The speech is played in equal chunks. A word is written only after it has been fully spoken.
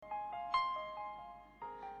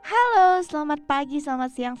selamat pagi,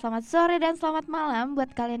 selamat siang, selamat sore, dan selamat malam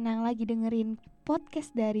buat kalian yang lagi dengerin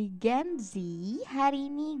podcast dari Gen Z. Hari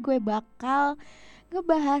ini gue bakal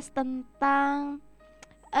ngebahas tentang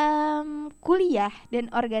kuliah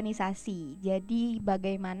dan organisasi. Jadi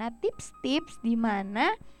bagaimana tips-tips di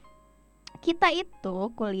mana kita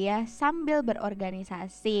itu kuliah sambil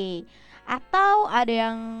berorganisasi, atau ada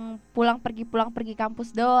yang pulang pergi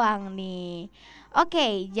kampus doang nih.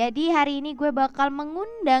 Oke, jadi hari ini gue bakal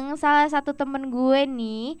mengundang salah satu temen gue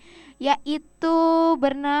nih, yaitu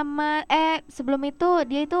bernama sebelum itu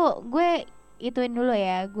dia itu gue ituin dulu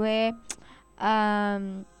ya, gue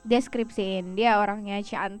deskripsiin. Dia orangnya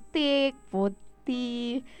cantik,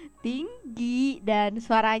 putih, tinggi, dan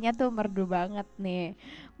suaranya tuh merdu banget nih.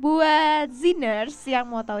 Buat Ziners yang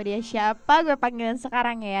mau tahu dia siapa, gue panggilin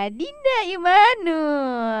sekarang ya, Dinda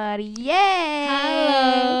Imanur. Yeay. Halo.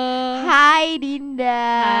 Hai Dinda.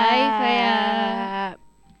 Hai Fea.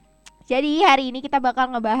 Jadi hari ini kita bakal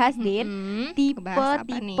ngebahas Din Ngebahas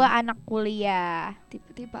apa nih? tipe anak kuliah.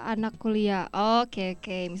 Tipe-tipe anak kuliah. Oke.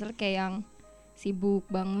 Misalnya kayak yang sibuk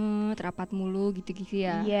banget, rapat mulu gitu-gitu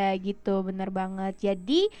ya. Iya gitu, bener banget.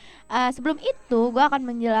 Jadi sebelum itu gue akan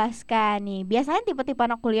menjelaskan nih. Biasanya tipe-tipe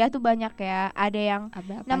anak kuliah tuh banyak ya. Ada yang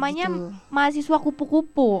Apa namanya gitu? mahasiswa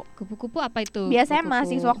kupu-kupu. Kupu-kupu apa itu? Biasanya Kupu-kupu.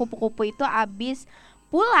 mahasiswa kupu-kupu itu abis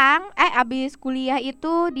kuliah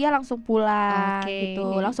itu dia langsung pulang Oke.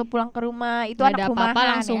 gitu, langsung pulang ke rumah. Itu Nggak anak ada rumahan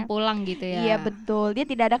apa-apa langsung ya. pulang gitu ya. Iya betul, dia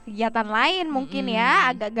tidak ada kegiatan lain mungkin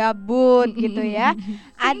ya, agak gabut gitu ya.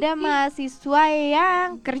 Ada mahasiswa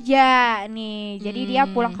yang kerja nih, jadi dia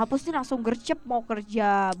pulang kampus nih langsung gercep mau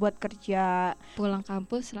kerja, buat kerja. Pulang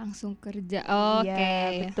kampus langsung kerja. Oke.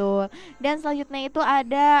 Iya betul. Dan selanjutnya itu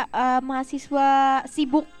ada mahasiswa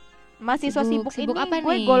sibuk. Mahasiswa sibuk Sibuk ini apa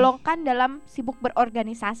gue nih? golongkan dalam sibuk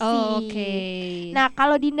berorganisasi. Oke. Nah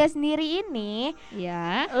kalau Dinda sendiri ini,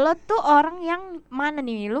 Ya. lo tuh orang yang mana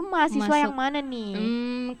nih? Lo mahasiswa yang Masuk. mana nih?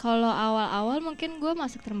 Kalau awal-awal mungkin gue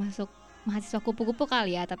termasuk mahasiswa kupu-kupu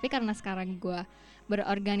kali ya. Tapi karena sekarang gue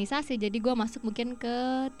berorganisasi, jadi gue masuk mungkin ke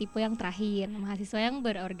tipe yang terakhir, mahasiswa yang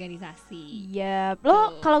berorganisasi. Iya,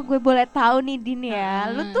 lo kalau gue boleh tahu nih Din ya,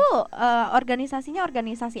 lo Hmm. tuh organisasinya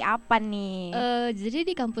organisasi apa nih? Jadi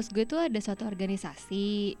di kampus gue tuh ada suatu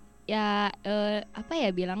organisasi ya, apa ya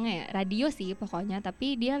bilangnya ya, radio sih pokoknya,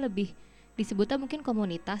 tapi dia lebih disebutnya mungkin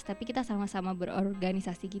komunitas, tapi kita sama-sama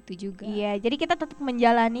berorganisasi gitu juga. Iya, jadi kita tetap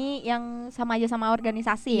menjalani yang sama aja sama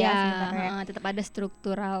organisasi ya sebenarnya. Tetap ada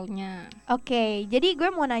strukturalnya. Oke, jadi gue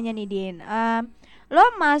mau nanya nih Din, lo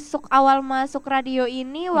awal masuk radio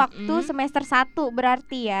ini waktu semester 1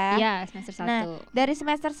 berarti ya? Iya, semester 1. Nah, dari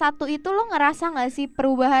semester 1 itu lo ngerasa gak sih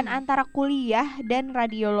perubahan antara kuliah dan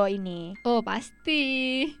radio lo ini? Oh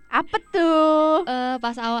pasti. Apa tuh?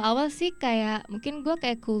 Pas awal-awal sih kayak mungkin gue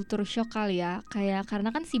kayak culture shock kali ya, kayak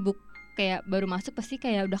karena kan sibuk, kayak baru masuk pasti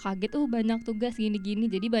kayak udah kaget, banyak tugas gini-gini,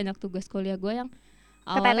 jadi banyak tugas kuliah gue yang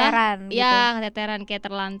Keteteran gitu. ya keteteran, kayak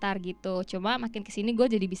terlantar gitu. Cuma makin kesini gue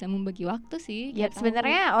jadi bisa membagi waktu sih. Ya Nggak tahu.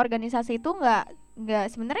 sebenarnya organisasi itu nggak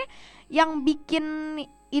sebenarnya yang bikin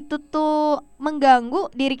itu tuh mengganggu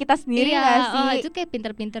diri kita sendiri iya, nggak sih? itu kayak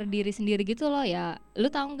pinter-pinter diri sendiri gitu loh ya. Lu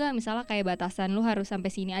tahu nggak, misalnya kayak batasan lu harus sampai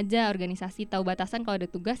sini aja organisasi, tahu batasan kalau ada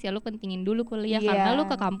tugas ya lu pentingin dulu kuliah. Iya. Karena lu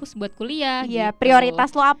ke kampus buat kuliah. Iya, gitu.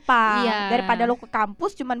 prioritas lo apa? Iya. Daripada lo ke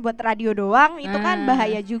kampus cuman buat radio doang, itu kan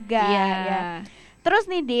bahaya juga. Iya. Ya. Terus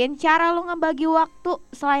nih Din, cara lo ngebagi waktu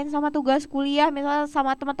selain sama tugas kuliah, misalnya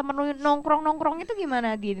sama teman-teman lo nongkrong itu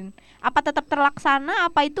gimana Din? Apa tetap terlaksana?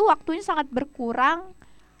 Apa itu waktunya sangat berkurang?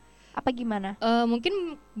 Apa gimana?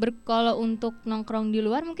 Mungkin kalau untuk nongkrong di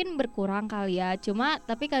luar mungkin berkurang kali ya. Cuma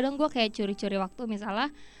tapi kadang gue kayak curi-curi waktu,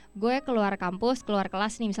 misalnya gue keluar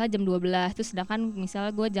kelas nih misalnya jam 12, terus sedangkan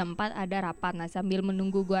misalnya gue jam 4 ada rapat. Nah sambil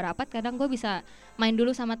menunggu gue rapat, kadang gue bisa main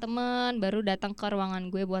dulu sama temen, baru datang ke ruangan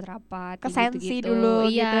gue buat rapat. Ke sensi gitu-gitu. dulu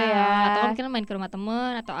Iya, gitu ya. atau mungkin main ke rumah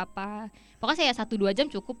temen atau apa. Pokoknya saya 1-2 jam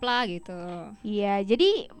cukup lah gitu. Iya,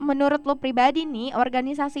 jadi menurut lo pribadi nih,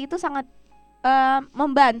 organisasi itu sangat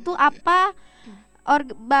membantu apa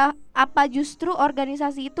justru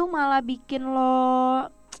organisasi itu malah bikin lo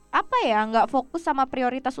apa ya, nggak fokus sama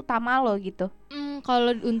prioritas utama lo gitu?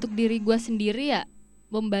 Kalau untuk diri gue sendiri ya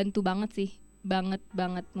membantu banget sih, banget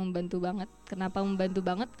membantu banget. Kenapa membantu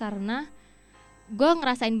banget? Karena gue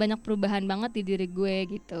ngerasain banyak perubahan banget di diri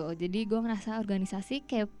gue gitu. Jadi gue ngerasa organisasi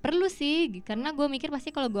kayak perlu sih, karena gue mikir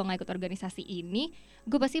pasti kalau gue nggak ikut organisasi ini,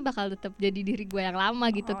 gue pasti bakal tetap jadi diri gue yang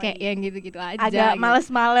lama gitu, kayak yang gitu-gitu aja. Agak gitu.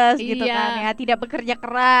 males-males gitu Iya. kan ya, tidak bekerja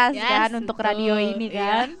keras Yes, kan untuk radio betul, ini iya.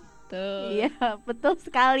 kan. Betul. Iya, betul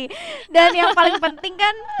sekali. Dan yang paling penting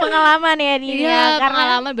kan pengalaman ya Din Iya, ya, karena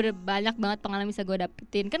pengalaman banyak banget pengalaman bisa gue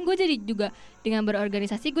dapetin. Kan gue jadi juga dengan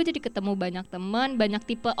berorganisasi gue jadi ketemu banyak teman, banyak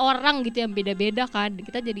tipe orang gitu yang beda-beda kan.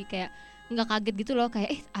 Kita jadi kayak nggak kaget gitu loh,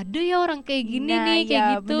 kayak ada ya orang kayak gini nah, nih, kayak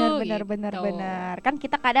ya, gitu. benar. Kan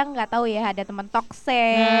kita kadang nggak tahu ya, ada teman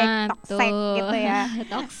toksik tuh. gitu ya.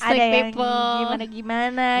 Toxic Ada yang people.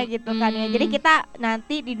 gimana gitu kan ya. Jadi kita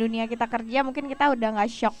nanti di dunia kita kerja mungkin kita udah nggak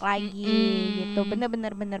shock lagi gitu.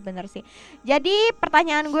 Bener sih. Jadi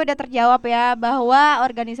pertanyaan gue udah terjawab ya, bahwa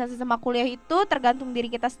organisasi sama kuliah itu tergantung diri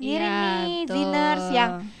kita sendiri nih, Ziners,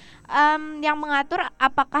 yang mengatur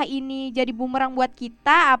apakah ini jadi bumerang buat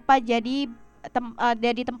kita, apa jadi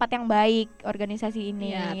jadi tempat yang baik organisasi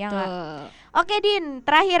ini. Ya, Oke Din,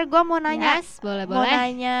 terakhir gue mau nanya,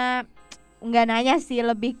 nggak nanya sih,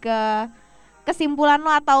 lebih ke kesimpulan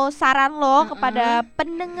lo atau saran lo kepada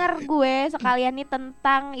pendengar gue sekalian nih,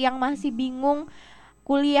 tentang yang masih bingung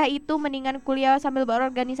kuliah itu mendingan kuliah sambil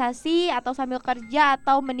berorganisasi atau sambil kerja,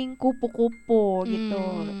 atau mending kupu-kupu gitu.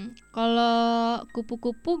 Kalau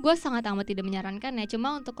kupu-kupu gue sangat amat tidak menyarankan ya.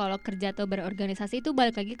 Cuma untuk kalau kerja atau berorganisasi itu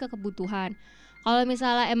balik lagi ke kebutuhan. Kalau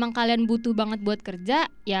misalnya emang kalian butuh banget buat kerja,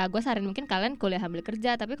 ya gue saranin mungkin kalian kuliah sambil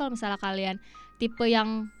kerja. Tapi kalau misalnya kalian tipe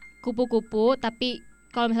yang kupu-kupu, tapi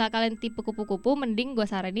kalau misalnya kalian tipe kupu-kupu, mending gue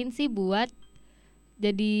saranin sih buat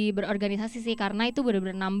jadi berorganisasi sih, karena itu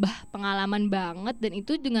benar-benar nambah pengalaman banget. Dan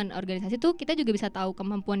itu dengan organisasi tuh kita juga bisa tahu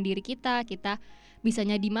kemampuan diri kita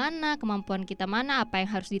bisanya di mana, kemampuan kita mana, apa yang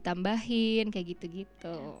harus ditambahin, kayak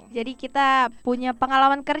gitu-gitu. Jadi kita punya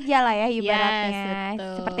pengalaman kerja lah ya ibaratnya.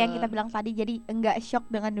 Yes, seperti yang kita bilang tadi, jadi enggak shock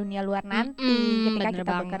dengan dunia luar nanti ketika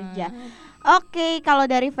kita bekerja. Oke, kalau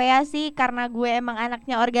dari Vea sih, karena gue emang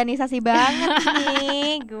anaknya organisasi banget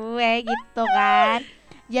nih, gue gitu kan.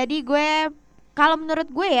 Jadi gue, kalau menurut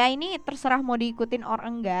gue ya, ini terserah mau diikutin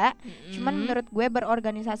orang enggak. Cuman menurut gue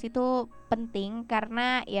berorganisasi itu penting,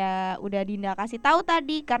 karena ya udah Dinda kasih tahu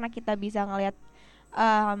tadi, karena kita bisa ngelihat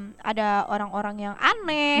ada orang-orang yang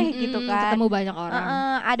aneh gitu kan, ketemu banyak orang.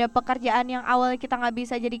 Ada pekerjaan yang awalnya kita nggak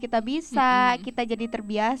bisa jadi kita bisa, kita jadi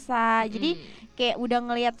terbiasa. Jadi kayak udah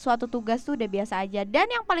ngelihat suatu tugas tuh udah biasa aja. Dan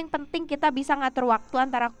yang paling penting kita bisa ngatur waktu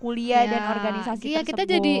antara kuliah dan organisasi tersebut. Kita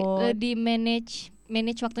jadi di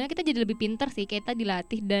manage waktunya, kita jadi lebih pinter sih, kita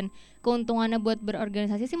dilatih. Dan keuntungannya buat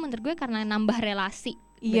berorganisasi sih menurut gue karena nambah relasi.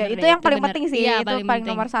 Iya, itu yang paling penting sih. Itu paling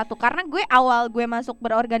nomor satu. Karena gue awal gue masuk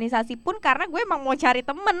berorganisasi pun karena gue emang mau cari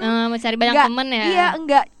temen, mau cari banyak temen ya. Iya,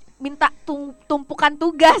 enggak minta tumpukan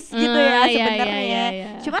tugas gitu ya sebenarnya.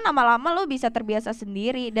 Cuman lama-lama lo bisa terbiasa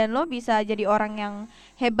sendiri, dan lo bisa jadi orang yang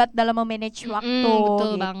hebat dalam memanage waktu.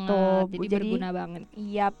 Betul gitu. banget. Jadi berguna banget.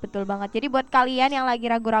 Iya, betul banget. Jadi buat kalian yang lagi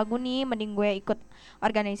ragu-ragu nih, mending gue ikut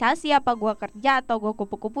organisasi apa gue kerja atau gue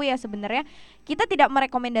kupu-kupu, ya sebenarnya kita tidak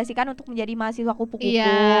merekomendasikan untuk menjadi mahasiswa kupu-kupu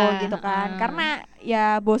gitu kan. Karena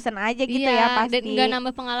ya bosen aja gitu ya pasti. Dan gak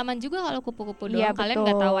nambah pengalaman juga kalau kupu-kupu doang. Kalian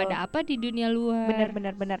gak tahu ada apa di dunia luar.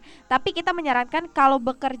 Bener. Tapi kita menyarankan kalau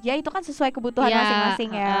bekerja itu kan sesuai kebutuhan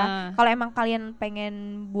masing-masing ya. Kalau emang kalian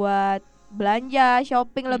pengen buat belanja,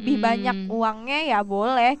 shopping lebih banyak uangnya, ya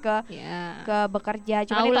boleh ke bekerja.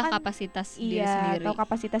 Cuma tahu lah kan kapasitas diri sendiri. Tahu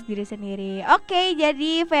kapasitas diri sendiri. Oke,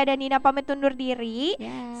 jadi Vea dan Nina pamit undur diri.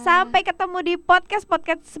 Sampai ketemu di podcast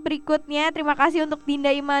berikutnya. Terima kasih untuk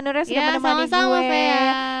Dinda Imanur yang sudah menemani sama-sama, gue. Vea.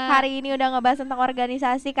 Hari ini udah ngebahas tentang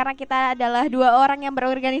organisasi, karena kita adalah dua orang yang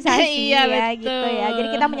berorganisasi ya, gitu ya.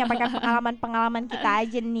 Jadi kita menyampaikan pengalaman-pengalaman kita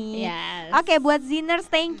aja nih. Oke, buat Ziners,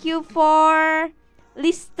 thank you for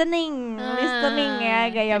listening ya,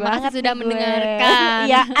 gaya terima banget kasih sudah gue mendengarkan.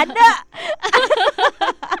 Ya ada.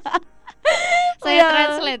 Saya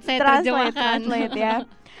terjemahkan. Translate ya.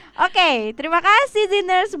 Oke, terima kasih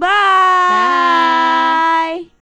Ziners, bye.